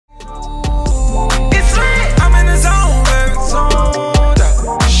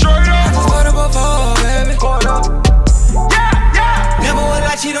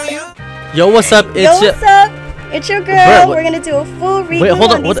Yo, what's up? What's up? It's your girl. Bro, we're gonna do a full reglue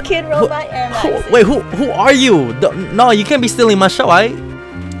on these Kid Robot Air Maxes. Wait, who are you? No, you can't be stealing my show. I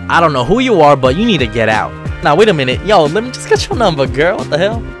don't know who you are, but you need to get out. Now, wait a minute. Yo, let me just get your number, girl. What the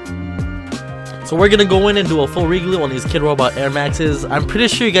hell? So we're gonna go in and do a full reglue on these Kid Robot Air Maxes. I'm pretty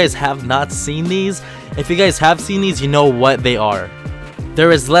sure you guys have not seen these. If you guys have seen these, you know what they are.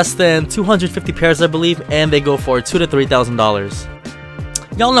 There is less than 250 pairs, I believe, and they go for $2,000 to $3,000.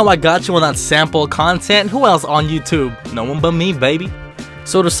 Y'all know I got you on that sample content. Who else on YouTube? No one but me, baby.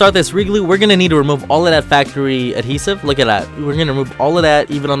 So to start this reglue, we're gonna need to remove all of that factory adhesive. Look at that. We're gonna remove all of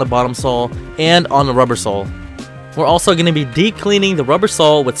that, even on the bottom sole and on the rubber sole. We're also gonna be deep cleaning the rubber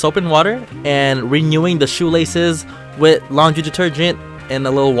sole with soap and water and renewing the shoelaces with laundry detergent and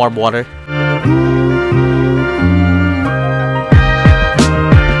a little warm water.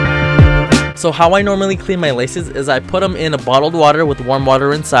 So how I normally clean my laces is I put them in a bottled water with warm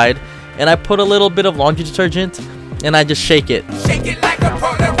water inside, and I put a little bit of laundry detergent and I just shake it. Shake it like a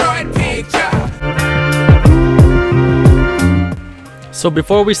Polaroid picture. So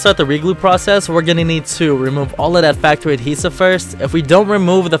before we start the reglue process, we're gonna need to remove all of that factory adhesive first. If we don't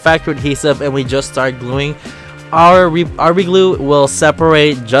remove the factory adhesive and we just start gluing, our reglue will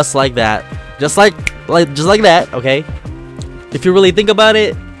separate just like that. Just like that, okay? If you really think about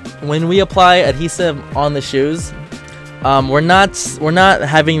it, when we apply adhesive on the shoes, we're not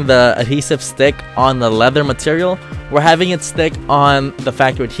having the adhesive stick on the leather material. We're having it stick on the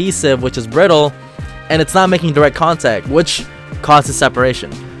factory adhesive, which is brittle, and it's not making direct contact, which causes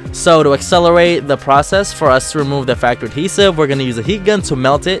separation. So to accelerate the process for us to remove the factory adhesive, we're going to use a heat gun to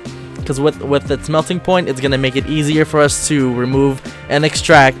melt it, because with its melting point, it's going to make it easier for us to remove and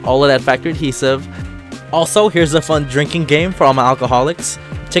extract all of that factory adhesive. Also, here's a fun drinking game for all my alcoholics.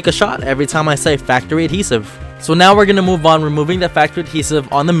 Take a shot every time I say factory adhesive. So now we're gonna move on removing the factory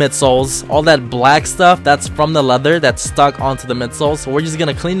adhesive on the midsoles. All that black stuff that's from the leather that's stuck onto the midsoles. So we're just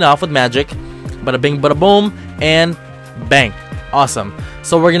gonna clean it off with magic. Bada bing, bada boom, and bang. Awesome.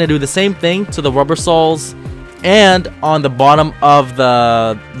 So we're gonna do the same thing to the rubber soles and on the bottom of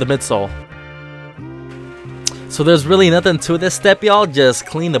the midsole. So there's really nothing to this step, y'all. Just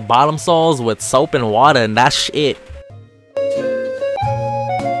clean the bottom soles with soap and water, and that's it.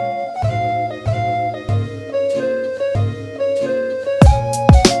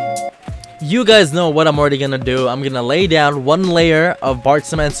 You guys know what I'm already gonna do. I'm gonna lay down one layer of Barge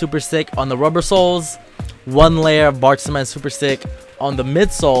Cement Super Stick on the rubber soles, one layer of Barge Cement Super Stick on the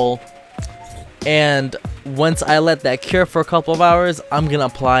midsole, and once I let that cure for a couple of hours, I'm gonna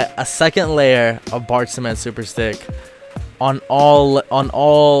apply a second layer of Barge Cement Super Stick on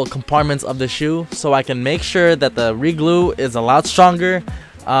all compartments of the shoe, so I can make sure that the reglue is a lot stronger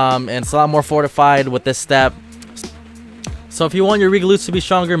and it's a lot more fortified with this step. So if you want your reglue to be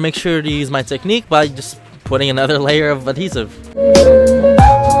stronger, make sure to use my technique by just putting another layer of adhesive.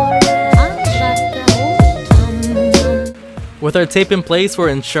 With our tape in place, we're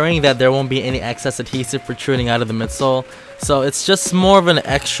ensuring that there won't be any excess adhesive protruding out of the midsole. So it's just more of an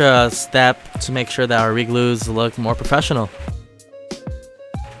extra step to make sure that our reglues look more professional.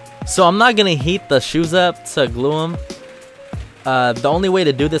 So I'm not gonna heat the shoes up to glue them. The only way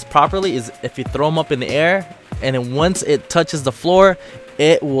to do this properly is if you throw them up in the air, and then once it touches the floor,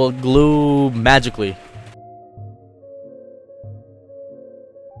 it will glue magically.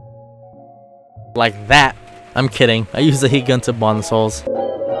 Like that. I'm kidding. I use the heat gun to bond the soles.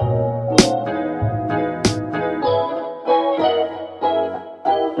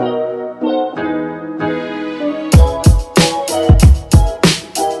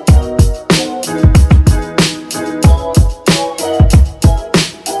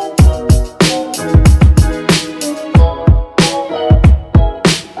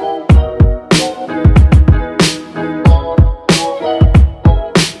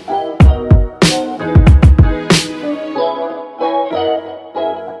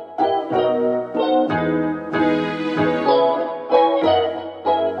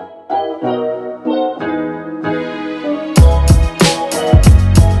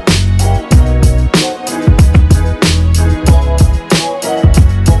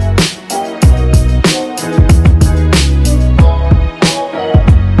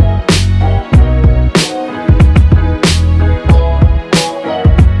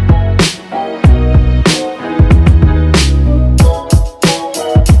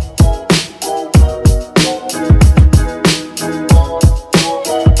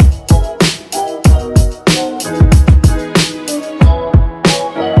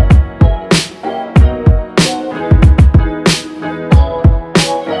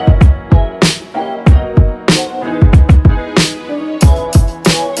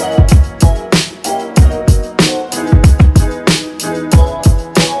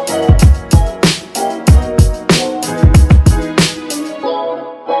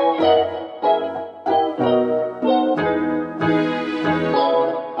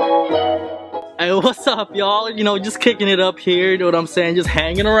 you know, just kicking it up here, you know what I'm saying, just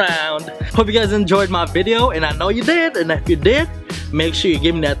hanging around. Hope you guys enjoyed my video, and I know you did, and if you did, make sure you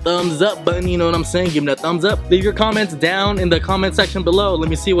give me that thumbs up button, you know what I'm saying, give me that thumbs up. Leave your comments down in the comment section below, let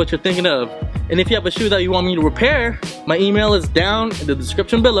me see what you're thinking of. And if you have a shoe that you want me to repair, my email is down in the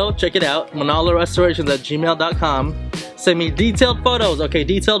description below, check it out, manalorestorations@gmail.com. Send me detailed photos, okay,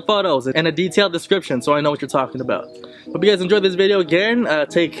 detailed photos, and a detailed description so I know what you're talking about. Hope you guys enjoyed this video again,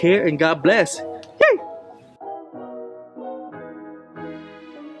 take care and God bless. Yay!